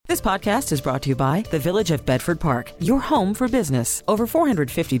This podcast is brought to you by the Village of Bedford Park, your home for business. Over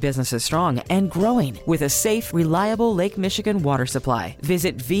 450 businesses strong and growing with a safe, reliable Lake Michigan water supply.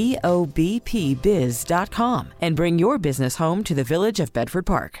 Visit VOBPBiz.com and bring your business home to the Village of Bedford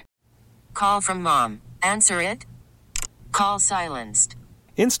Park. Call from mom. Answer it. Call silenced.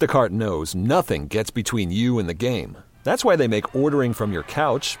 Instacart knows nothing gets between you and the game. That's why they make ordering from your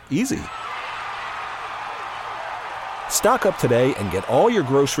couch easy. Stock up today and get all your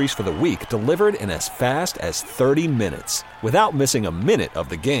groceries for the week delivered in as fast as 30 minutes without missing a minute of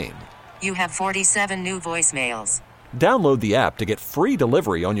the game. You have 47 new voicemails. Download the app to get free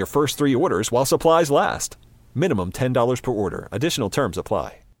delivery on your first 3 orders while supplies last. Minimum $10 per order. Additional terms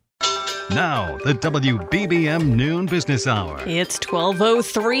apply. Now, the WBBM Noon Business Hour. It's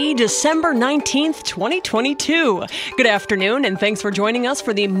 12:03, December 19th, 2022. Good afternoon, and thanks for joining us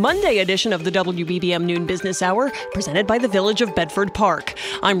for the Monday edition of the WBBM Noon Business Hour, presented by the Village of Bedford Park.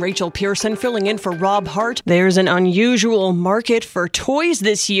 I'm Rachel Pearson, filling in for Rob Hart. There's an unusual market for toys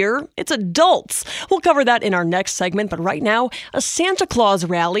this year. It's adults. We'll cover that in our next segment, but right now, a Santa Claus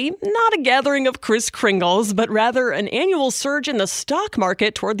rally, not a gathering of Kris Kringles, but rather an annual surge in the stock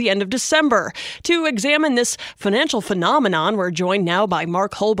market toward the end of December. To examine this financial phenomenon, we're joined now by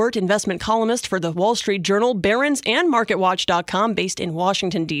Mark Hulbert, investment columnist for the Wall Street Journal, Barron's, and MarketWatch.com, based in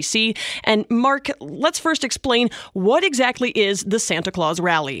Washington, D.C. And Mark, let's first explain what exactly is the Santa Claus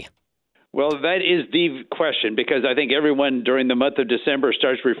rally. Well, that is the question, because I think everyone during the month of December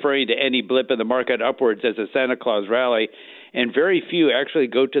starts referring to any blip in the market upwards as a Santa Claus rally, and very few actually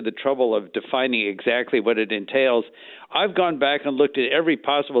go to the trouble of defining exactly what it entails. I've gone back and looked at every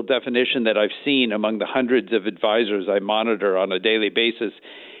possible definition that I've seen among the hundreds of advisors I monitor on a daily basis,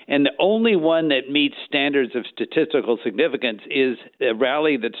 and the only one that meets standards of statistical significance is a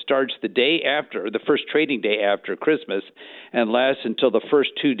rally that starts the day after, the first trading day after Christmas, and lasts until the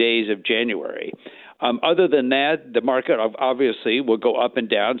first 2 days of January. Other than that, the market obviously will go up and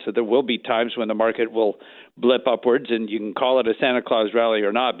down, so there will be times when the market will blip upwards, and you can call it a Santa Claus rally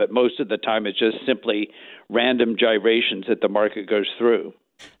or not, but most of the time it's just simply random gyrations that the market goes through.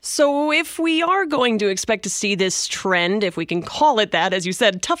 So if we are going to expect to see this trend, if we can call it that, as you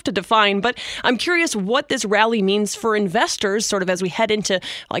said, tough to define, but I'm curious what this rally means for investors sort of as we head into,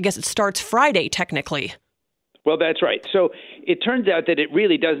 well, I guess it starts Friday technically. Well, that's right. So it turns out that it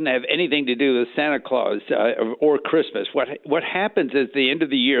really doesn't have anything to do with Santa Claus or Christmas. What happens is at the end of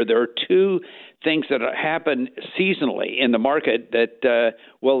the year, there are two things that happen seasonally in the market that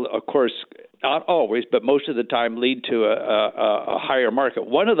will, of course, not always, but most of the time lead to a higher market.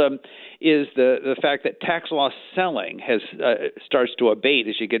 One of them is the fact that tax loss selling starts to abate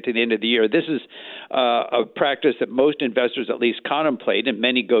as you get to the end of the year. This is a practice that most investors at least contemplate, and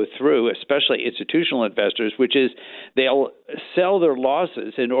many go through, especially institutional investors, which is they'll sell their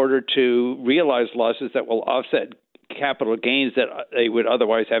losses in order to realize losses that will offset capital gains that they would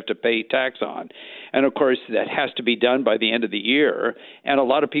otherwise have to pay tax on. And of course, that has to be done by the end of the year. And a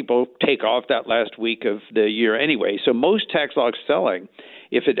lot of people take off that last week of the year anyway. So most tax loss selling,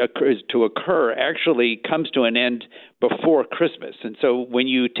 if it occurs to occur, actually comes to an end before Christmas. And so when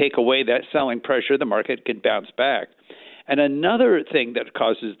you take away that selling pressure, the market can bounce back. And another thing that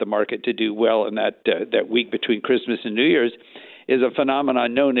causes the market to do well in that week between Christmas and New Year's is a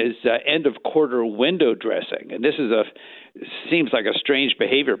phenomenon known as end-of-quarter window dressing. And this seems like a strange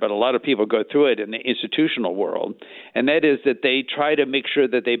behavior, but a lot of people go through it in the institutional world. And that is that they try to make sure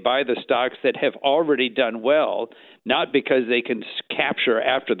that they buy the stocks that have already done well, not because they can capture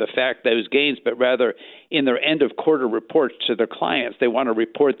after the fact those gains, but rather in their end-of-quarter reports to their clients, they want to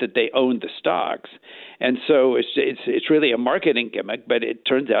report that they own the stocks. And so it's really a marketing gimmick, but it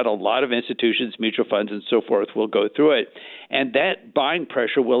turns out a lot of institutions, mutual funds, and so forth will go through it. And that buying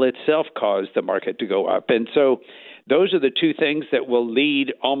pressure will itself cause the market to go up. And so those are the two things that will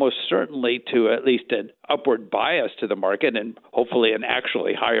lead almost certainly to at least an upward bias to the market and hopefully an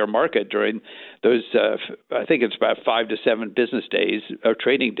actually higher market during those, I think it's about 5 to 7 business days or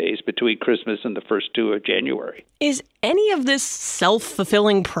trading days between Christmas and the first 2 of January. Is any of this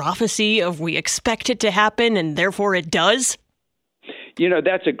self-fulfilling prophecy of we expect it to happen and therefore it does? You know,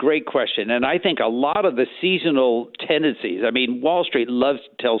 that's a great question. And I think a lot of the seasonal tendencies, Wall Street loves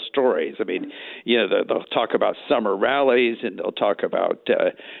to tell stories. They'll talk about summer rallies and they'll talk about,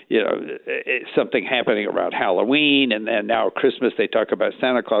 something happening around Halloween. And then now Christmas, they talk about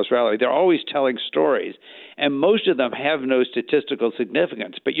Santa Claus rally. They're always telling stories. And most of them have no statistical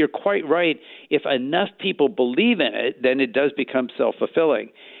significance. But you're quite right. If enough people believe in it, then it does become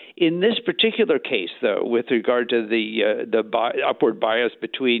self-fulfilling. In this particular case, though, with regard to the upward bias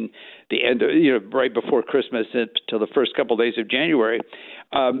between the end, right before Christmas until the first couple of days of January,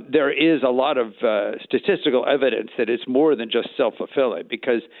 there is a lot of statistical evidence that it's more than just self-fulfilling,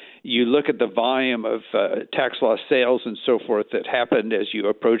 because you look at the volume of tax loss sales and so forth that happened as you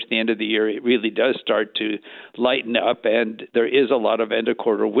approach the end of the year. It really does start to lighten up, and there is a lot of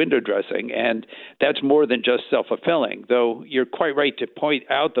end-of-quarter window dressing, and that's more than just self-fulfilling, though you're quite right to point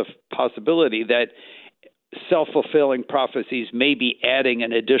out the possibility that self-fulfilling prophecies may be adding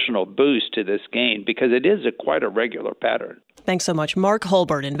an additional boost to this gain, because it is quite a regular pattern. Thanks so much. Mark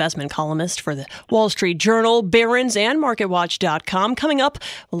Hulbert, investment columnist for the Wall Street Journal, Barron's, and MarketWatch.com. Coming up,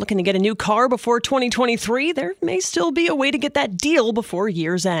 we're looking to get a new car before 2023. There may still be a way to get that deal before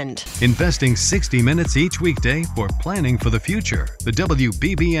year's end. Investing 60 minutes each weekday for planning for the future. The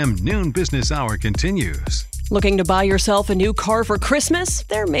WBBM Noon Business Hour continues. Looking to buy yourself a new car for Christmas?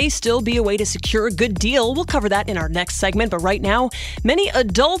 There may still be a way to secure a good deal. We'll cover that in our next segment, but right now, many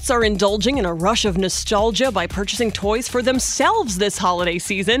adults are indulging in a rush of nostalgia by purchasing toys for themselves this holiday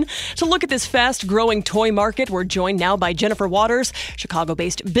season. To look at this fast-growing toy market, we're joined now by Jennifer Waters,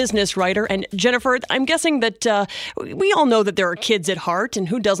 Chicago-based business writer. And Jennifer, I'm guessing that we all know that there are kids at heart, and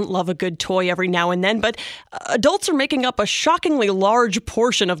who doesn't love a good toy every now and then, but adults are making up a shockingly large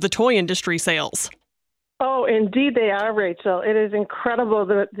portion of the toy industry sales. Oh, indeed they are, Rachel. It is incredible,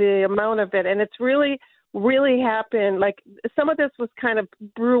 the amount of it. And it's really, really happened. Like, some of this was kind of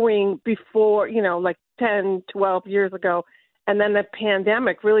brewing before, like 10, 12 years ago. And then the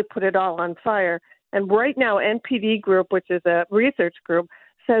pandemic really put it all on fire. And right now, NPD Group, which is a research group,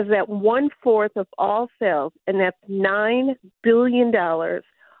 says that 1/4 of all sales, and that's $9 billion,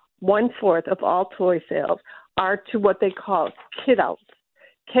 1/4 of all toy sales are to what they call kidults.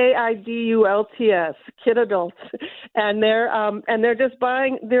 KIDULTS, kid adults, and they're just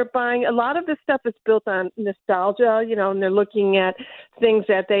buying. They're buying a lot of this stuff is built on nostalgia, and they're looking at things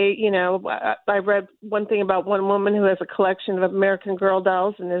that they, I read one thing about one woman who has a collection of American Girl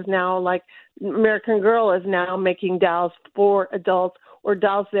dolls, and is now like American Girl is now making dolls for adults, or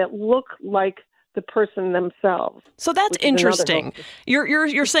dolls that look like the person themselves. So that's interesting.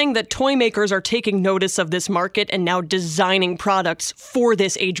 You're saying that toy makers are taking notice of this market and now designing products for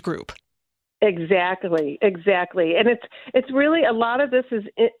this age group. Exactly. And it's really, a lot of this is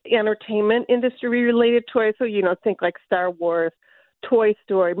entertainment industry related toys. So, think like Star Wars, Toy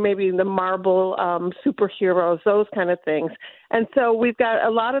Story, maybe the Marvel superheroes, those kind of things. And so we've got a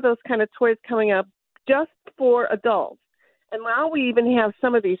lot of those kind of toys coming up just for adults. And now we even have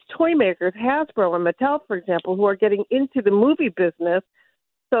some of these toy makers, Hasbro and Mattel, for example, who are getting into the movie business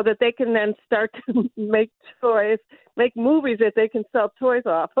so that they can then start to make movies that they can sell toys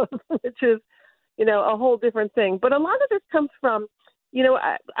off of, which is, a whole different thing. But a lot of this comes from,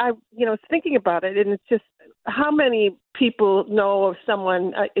 I was thinking about it, and it's just how many people know of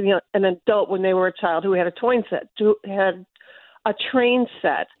someone, an adult when they were a child who had a toy set, who had a train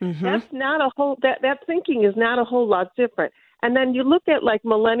set. Mm-hmm. That's not a whole, that thinking is not a whole lot different. And then you look at like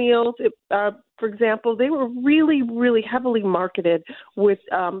millennials, for example, they were really, really heavily marketed with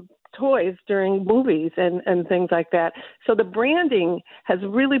toys during movies and things like that. So the branding has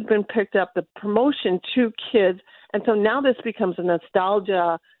really been picked up, the promotion to kids. And so now this becomes a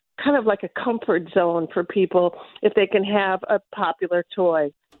nostalgia, kind of like a comfort zone for people if they can have a popular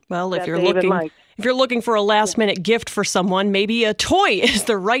toy. Well, if you're looking for a last-minute gift for someone, maybe a toy is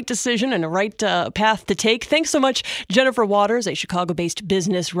the right decision and a right path to take. Thanks so much, Jennifer Waters, a Chicago-based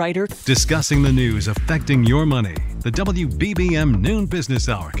business writer. Discussing the news affecting your money. The WBBM Noon Business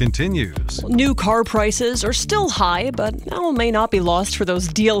Hour continues. New car prices are still high, but now may not be lost for those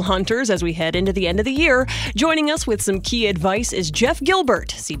deal hunters as we head into the end of the year. Joining us with some key advice is Jeff Gilbert,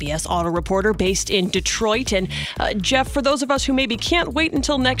 CBS auto reporter based in Detroit. And Jeff, for those of us who maybe can't wait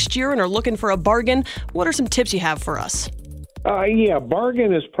until next year and are looking for a bargain, what are some tips you have for us?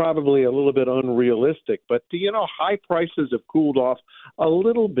 Bargain is probably a little bit unrealistic, but high prices have cooled off a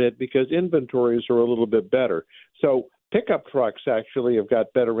little bit because inventories are a little bit better. So pickup trucks actually have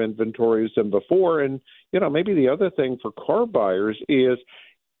got better inventories than before. And, maybe the other thing for car buyers is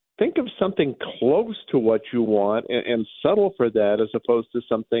think of something close to what you want and settle for that as opposed to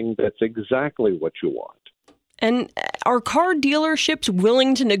something that's exactly what you want. And are car dealerships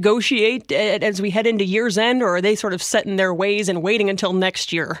willing to negotiate as we head into year's end, or are they sort of set in their ways and waiting until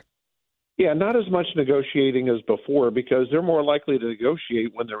next year? Yeah, not as much negotiating as before because they're more likely to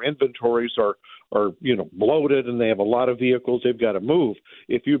negotiate when their inventories are bloated and they have a lot of vehicles they've got to move.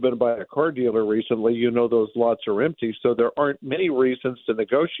 If you've been by a car dealer recently, those lots are empty, so there aren't many reasons to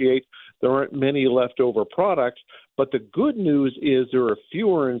negotiate. There aren't many leftover products. But the good news is there are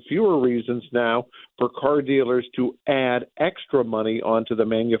fewer and fewer reasons now for car dealers to add extra money onto the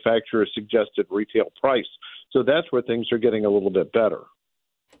manufacturer's suggested retail price. So that's where things are getting a little bit better.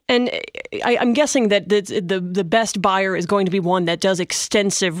 And I'm guessing that the best buyer is going to be one that does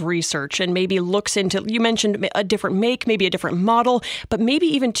extensive research and maybe looks into, you mentioned a different make, maybe a different model, but maybe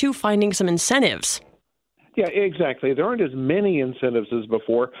even too finding some incentives. Yeah, exactly. There aren't as many incentives as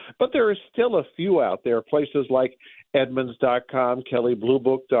before, but there are still a few out there. Places like Edmunds.com,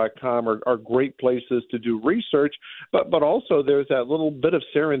 KelleyBlueBook.com are great places to do research, but also there's that little bit of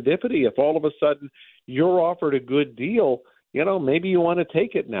serendipity. If all of a sudden you're offered a good deal, maybe you want to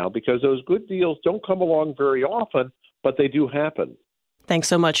take it now, because those good deals don't come along very often, but they do happen. Thanks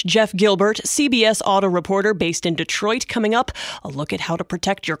so much. Jeff Gilbert, CBS auto reporter based in Detroit. Coming up, a look at how to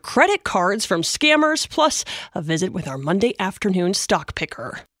protect your credit cards from scammers, plus a visit with our Monday afternoon stock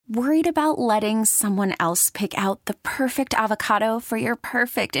picker. Worried about letting someone else pick out the perfect avocado for your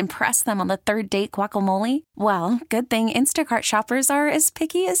perfect impress them on the third date guacamole? Well, good thing Instacart shoppers are as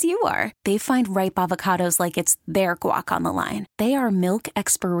picky as you are. They find ripe avocados like it's their guac on the line. They are milk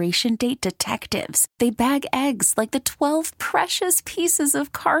expiration date detectives. They bag eggs like the 12 precious pieces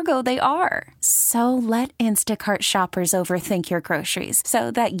of cargo they are. So let Instacart shoppers overthink your groceries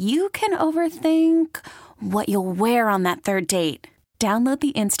so that you can overthink what you'll wear on that third date. Download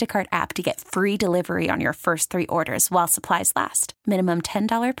the Instacart app to get free delivery on your first 3 orders while supplies last. Minimum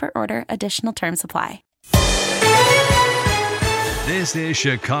 $10 per order. Additional terms apply. This is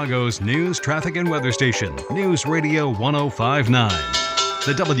Chicago's news, traffic, and weather station, News Radio 1059.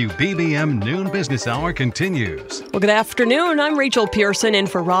 The WBBM Noon Business Hour continues. Well, good afternoon. I'm Rachel Pearson in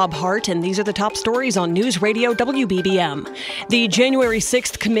for Rob Hart, and these are the top stories on News Radio WBBM. The January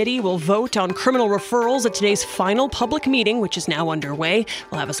 6th committee will vote on criminal referrals at today's final public meeting, which is now underway.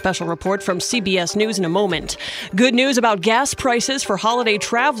 We'll have a special report from CBS News in a moment. Good news about gas prices for holiday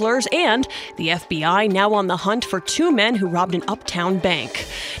travelers, and the FBI now on the hunt for 2 men who robbed an uptown bank.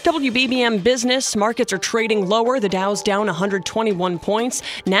 WBBM Business markets are trading lower. The Dow's down 121 points.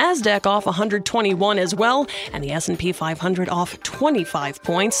 NASDAQ off 121 as well, and the S&P 500 off 25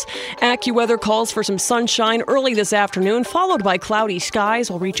 points. AccuWeather calls for some sunshine early this afternoon, followed by cloudy skies.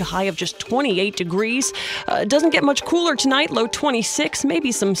 We'll reach a high of just 28 degrees. Doesn't get much cooler tonight, low 26,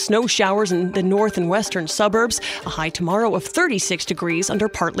 maybe some snow showers in the north and western suburbs. A high tomorrow of 36 degrees under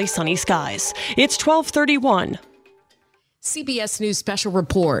partly sunny skies. It's 12:31. CBS News special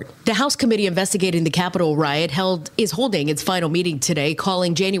report. The House committee investigating the Capitol riot is holding its final meeting today,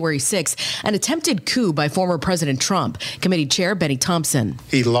 calling January 6th an attempted coup by former President Trump. Committee Chair Benny Thompson.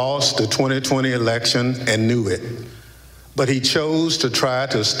 He lost the 2020 election and knew it, but he chose to try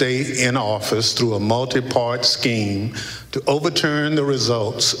to stay in office through a multi-part scheme to overturn the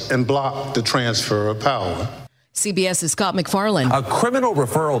results and block the transfer of power. CBS's Scott McFarland. A criminal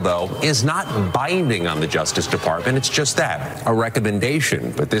referral, though, is not binding on the Justice Department. It's just that, a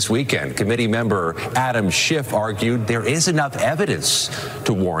recommendation. But this weekend, committee member Adam Schiff argued there is enough evidence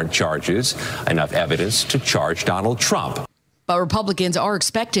to warrant charges, enough evidence to charge Donald Trump. But Republicans are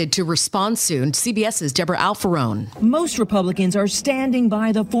expected to respond soon. CBS's Deborah Alfarone. Most Republicans are standing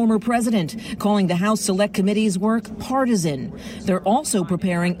by the former president, calling the House Select Committee's work partisan. They're also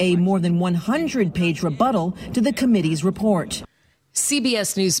preparing a more than 100-page rebuttal to the committee's report.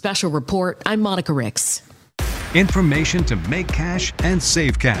 CBS News Special Report. I'm Monica Ricks. Information to make cash and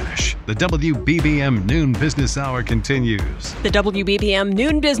save cash. The WBBM Noon Business Hour continues. The WBBM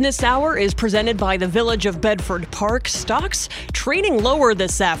Noon Business Hour is presented by the Village of Bedford Park. Stocks trading lower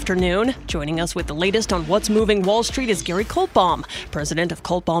this afternoon. Joining us with the latest on what's moving Wall Street is Gary Koltbaum, president of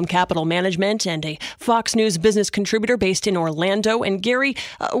Koltbaum Capital Management and a Fox News business contributor based in Orlando. And Gary,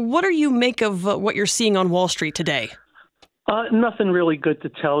 what do you make of what you're seeing on Wall Street today? Nothing really good to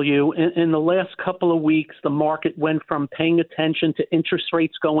tell you. In the last couple of weeks, the market went from paying attention to interest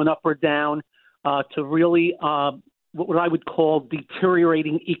rates going up or down to really what I would call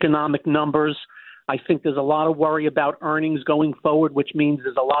deteriorating economic numbers. I think there's a lot of worry about earnings going forward, which means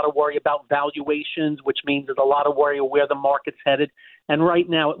there's a lot of worry about valuations, which means there's a lot of worry of where the market's headed. And right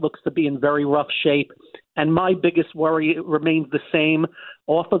now it looks to be in very rough shape. And my biggest worry remains the same.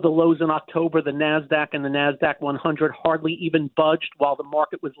 Off of the lows in October, the NASDAQ and the NASDAQ 100 hardly even budged while the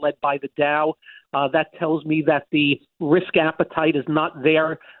market was led by the Dow. That tells me that the risk appetite is not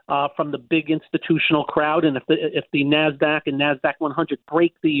there from the big institutional crowd. And if the NASDAQ and NASDAQ 100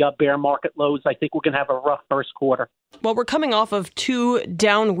 break the bear market lows, I think we're going to have a rough first quarter. Well, we're coming off of 2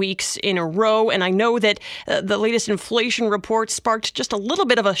 down weeks in a row, and I know that the latest inflation report sparked just a little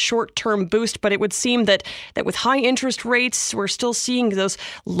bit of a short-term boost, but it would seem that with high interest rates, we're still seeing those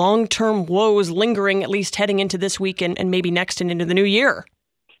long-term woes lingering, at least heading into this week and maybe next and into the new year.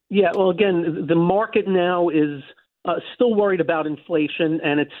 Yeah, well, again, the market now is still worried about inflation,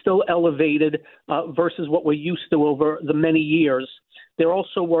 and it's still elevated versus what we're used to over the many years. They're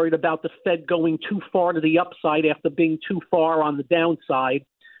also worried about the Fed going too far to the upside after being too far on the downside.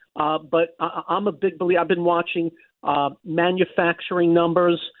 But I'm a big believer. I've been watching manufacturing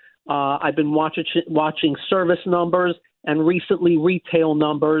numbers. I've been watching service numbers and recently retail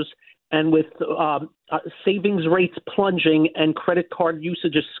numbers. And with savings rates plunging and credit card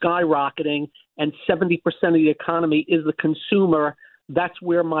usage is skyrocketing and 70% of the economy is the consumer, that's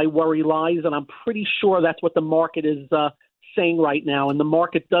where my worry lies. And I'm pretty sure that's what the market is saying right now. And the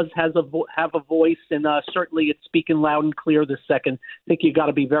market does have a voice, and certainly it's speaking loud and clear this second. I think you got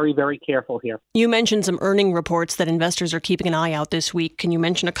to be very, very careful here. You mentioned some earning reports that investors are keeping an eye out this week. Can you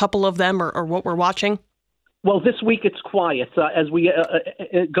mention a couple of them or what we're watching? Well, this week it's quiet as we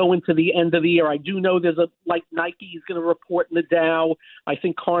go into the end of the year. I do know there's Nike is going to report in the Dow. I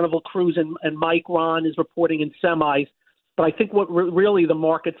think Carnival Cruise and Micron is reporting in semis. But I think what really the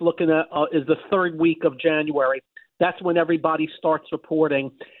market's looking at is the third week of January. That's when everybody starts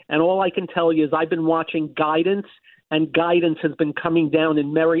reporting. And all I can tell you is I've been watching guidance, and guidance has been coming down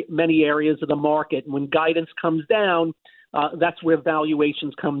in many areas of the market. And when guidance comes down, that's where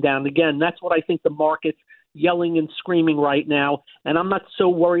valuations come down. Again, that's what I think the market's yelling and screaming right now. And I'm not so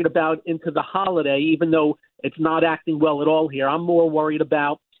worried about into the holiday, even though it's not acting well at all here. I'm more worried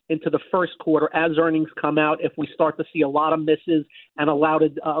about into the first quarter as earnings come out, if we start to see a lot of misses and a lot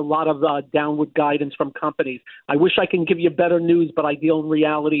of downward guidance from companies. I wish I can give you better news, but I deal in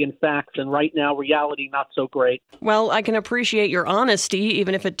reality and facts, and right now reality not so great. Well, I can appreciate your honesty,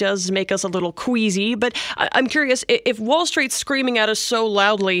 even if it does make us a little queasy, but I'm curious, if Wall Street's screaming at us so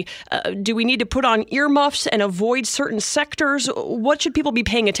loudly, do we need to put on earmuffs and avoid certain sectors? What should people be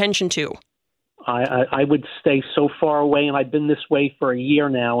paying attention to? I would stay so far away, and I've been this way for a year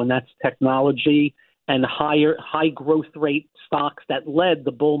now, and that's technology and high growth rate stocks that led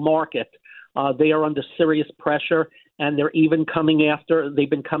the bull market. They are under serious pressure, and they've been coming after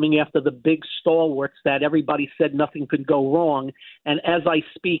the big stalwarts that everybody said nothing could go wrong. And as I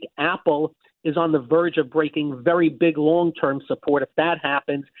speak, Apple is on the verge of breaking very big long-term support. If that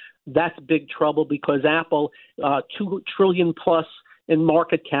happens, that's big trouble, because Apple, $2 trillion plus in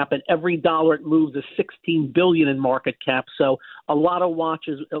market cap, and every dollar it moves is $16 billion in market cap. So a lot of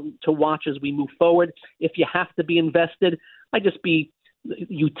to watch as we move forward. If you have to be invested, I'd just be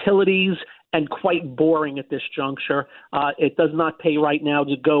utilities and quite boring at this juncture. It does not pay right now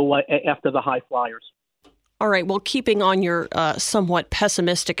to go after the high flyers. All right. Well, keeping on your somewhat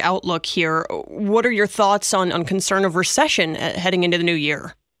pessimistic outlook here, what are your thoughts on concern of recession heading into the new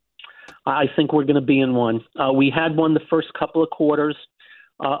year? I think we're going to be in one. We had one the first couple of quarters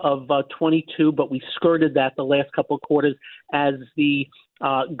of 22, but we skirted that the last couple of quarters as the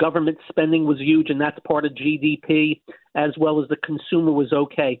government spending was huge, and that's part of GDP, as well as the consumer was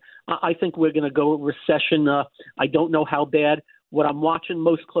okay. I think we're going to go recession. I don't know how bad. What I'm watching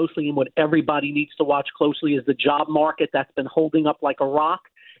most closely, and what everybody needs to watch closely, is the job market. That's been holding up like a rock.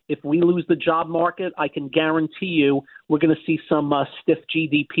 If we lose the job market, I can guarantee you we're going to see some stiff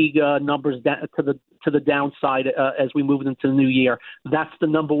GDP numbers to the downside as we move into the new year. That's the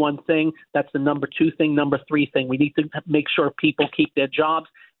number one thing. That's the number two thing. Number three thing, we need to make sure people keep their jobs.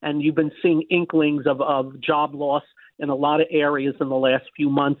 And you've been seeing inklings of job loss in a lot of areas in the last few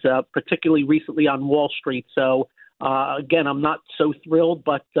months, particularly recently on Wall Street. So, again, I'm not so thrilled,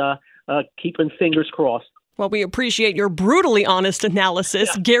 but keeping fingers crossed. Well, we appreciate your brutally honest analysis.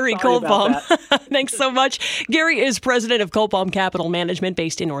 Yeah, Gary Kohlbaum. Thanks so much. Gary is president of Kohlbaum Capital Management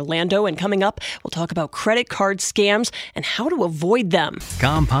based in Orlando. And coming up, we'll talk about credit card scams and how to avoid them.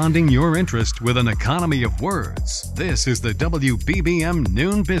 Compounding your interest with an economy of words. This is the WBBM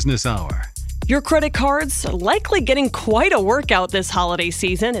Noon Business Hour. Your credit cards are likely getting quite a workout this holiday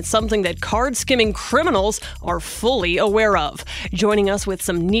season. It's something that card skimming criminals are fully aware of. Joining us with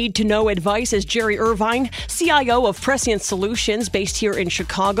some need-to-know advice is Jerry Irvine, CIO of Prescient Solutions based here in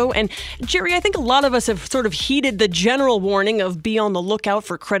Chicago. And Jerry, I think a lot of us have sort of heeded the general warning of be on the lookout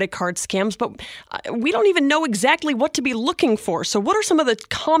for credit card scams, but we don't even know exactly what to be looking for. So what are some of the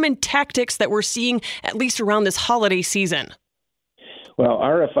common tactics that we're seeing, at least around this holiday season? Well,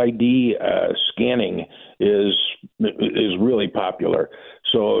 RFID scanning is really popular.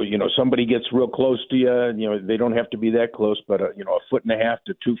 So, somebody gets real close to you, they don't have to be that close, but, a 1.5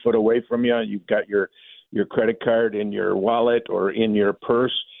 to 2 foot away from you, you've got your credit card in your wallet or in your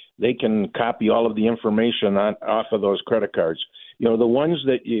purse. They can copy all of the information off of those credit cards. The ones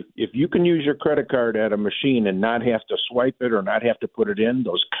that if you can use your credit card at a machine and not have to swipe it or not have to put it in,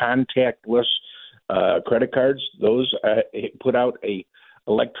 those contactless credit cards, those put out a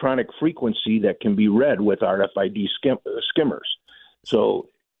electronic frequency that can be read with RFID skimmers. So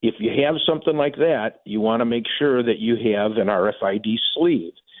if you have something like that, you want to make sure that you have an RFID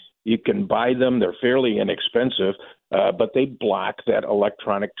sleeve. You can buy them. They're fairly inexpensive, but they block that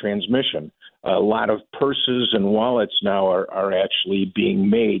electronic transmission. A lot of purses and wallets now are actually being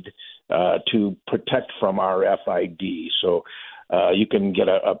made to protect from RFID. So you can get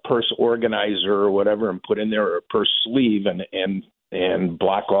a purse organizer or whatever and put in there a purse sleeve and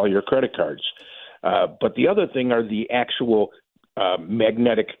block all your credit cards. But the other thing are the actual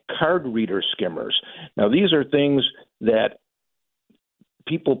magnetic card reader skimmers. Now, these are things that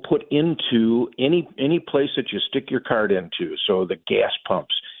people put into any place that you stick your card into. So the gas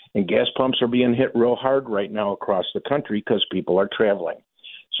pumps. And gas pumps are being hit real hard right now across the country because people are traveling.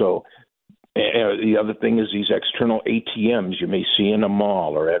 So the other thing is these external ATMs you may see in a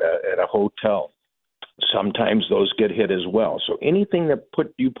mall or at a hotel. Sometimes those get hit as well. So anything that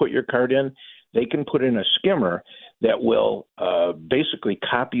you put your card in, they can put in a skimmer that will basically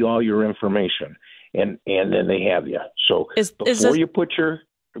copy all your information, and then they have you. So before you put your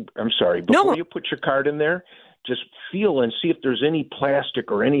card in there, just feel and see if there's any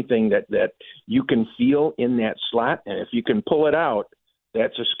plastic or anything that you can feel in that slot, and if you can pull it out,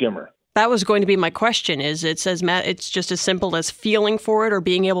 that's a skimmer. That was going to be my question. It says, Matt, it's just as simple as feeling for it or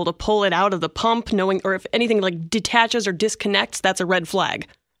being able to pull it out of the pump, knowing, or if anything like detaches or disconnects, that's a red flag.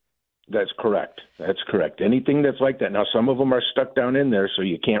 That's correct. Anything that's like that. Now, some of them are stuck down in there, so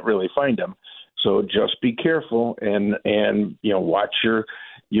you can't really find them. So just be careful and watch your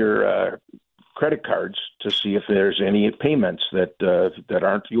credit cards to see if there's any payments that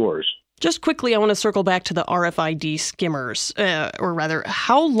aren't yours. Just quickly, I want to circle back to the RFID skimmers, or rather,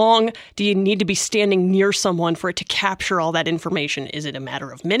 how long do you need to be standing near someone for it to capture all that information? Is it a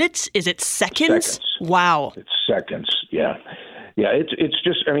matter of minutes? Is it seconds? Wow. It's seconds, yeah. Yeah, it's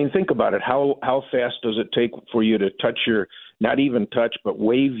just, I mean, think about it. How fast does it take for you to not even touch, but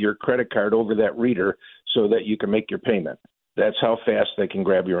wave your credit card over that reader so that you can make your payment? That's how fast they can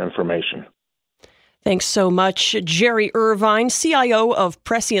grab your information. Thanks so much, Jerry Irvine, CIO of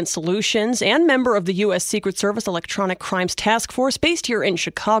Prescient Solutions and member of the U.S. Secret Service Electronic Crimes Task Force based here in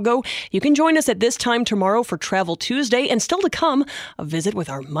Chicago. You can join us at this time tomorrow for Travel Tuesday, and still to come, a visit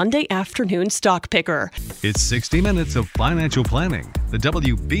with our Monday afternoon stock picker. It's 60 minutes of financial planning. The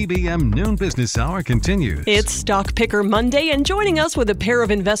WBBM Noon Business Hour continues. It's Stock Picker Monday, and joining us with a pair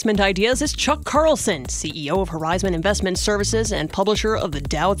of investment ideas is Chuck Carlson, CEO of Horizon Investment Services and publisher of the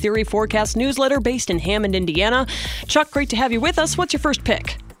Dow Theory Forecast newsletter based in Hammond, Indiana. Chuck, great to have you with us. What's your first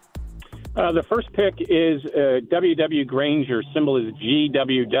pick? The first pick is WW Grainger. Symbol is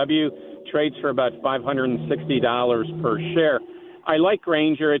GWW. Trades for about $560 per share. I like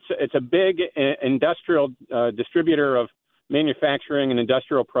Grainger. It's a big industrial distributor of manufacturing and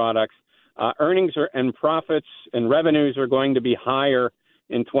industrial products. Earnings and profits and revenues are going to be higher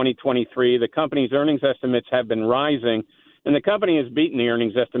in 2023. The company's earnings estimates have been rising, and the company has beaten the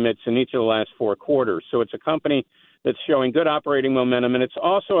earnings estimates in each of the last 4 quarters. So it's a company that's showing good operating momentum, and it's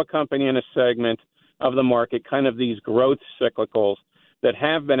also a company in a segment of the market, kind of these growth cyclicals that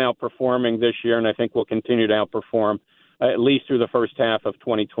have been outperforming this year, and I think will continue to outperform at least through the first half of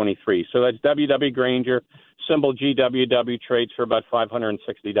 2023. So that's WW Grainger, symbol GWW, trades for about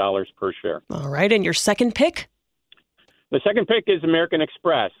 $560 per share. All right, and your second pick? The second pick is American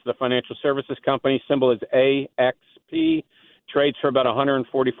Express, the financial services company. Symbol is AXP, trades for about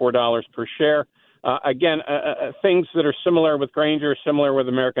 $144 per share. Things that are similar with Grainger, similar with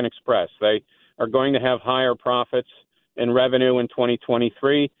American Express. They are going to have higher profits and revenue in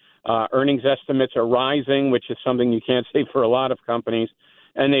 2023. Earnings estimates are rising, which is something you can't say for a lot of companies,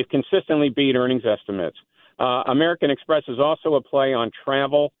 and they've consistently beat earnings estimates. American Express is also a play on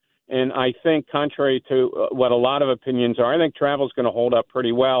travel, and I think contrary to what a lot of opinions are, I think travel is going to hold up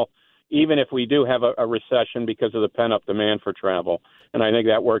pretty well, even if we do have a recession because of the pent-up demand for travel. And I think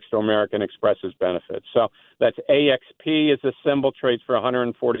that works to American Express's benefit. So that's AXP as a symbol, trades for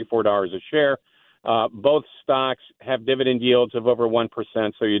 $144 a share. Both stocks have dividend yields of over 1%,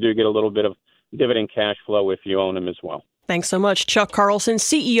 so you do get a little bit of dividend cash flow if you own them as well. Thanks so much, Chuck Carlson,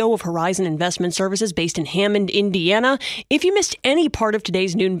 CEO of Horizon Investment Services based in Hammond, Indiana. If you missed any part of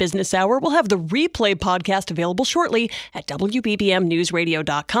today's Noon Business Hour, we'll have the replay podcast available shortly at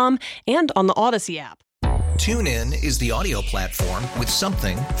WBBMNewsRadio.com and on the Odyssey app. TuneIn is the audio platform with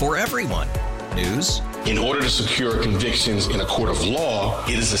something for everyone. News. In order to secure convictions in a court of law,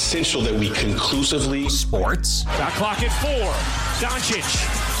 it is essential that we conclusively. Sports. Shot clock at 4.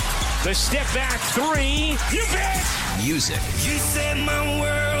 Doncic. The step back 3. You bet. Music. You set my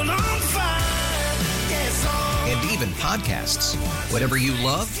world on fire. Yes, and even podcasts. Whatever you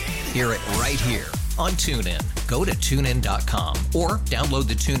love, hear it right here on TuneIn. Go to TuneIn.com or download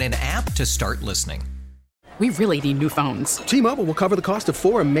the TuneIn app to start listening. We really need new phones. T-Mobile will cover the cost of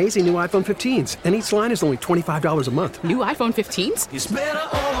 4 amazing new iPhone 15s, and each line is only $25 a month. New iPhone 15s? It's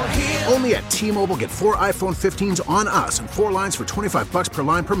better over here. Only at T-Mobile, get 4 iPhone 15s on us and 4 lines for $25 per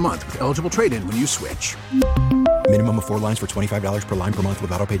line per month with eligible trade-in when you switch. Minimum of 4 lines for $25 per line per month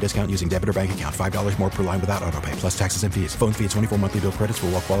with autopay discount using debit or bank account. $5 more per line without autopay, plus taxes and fees. Phone fee at 24 monthly bill credits for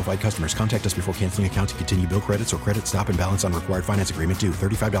well-qualified customers. Contact us before canceling account to continue bill credits or credit stop and balance on required finance agreement due.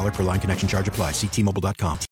 $35 per line connection charge applies. See T-Mobile.com.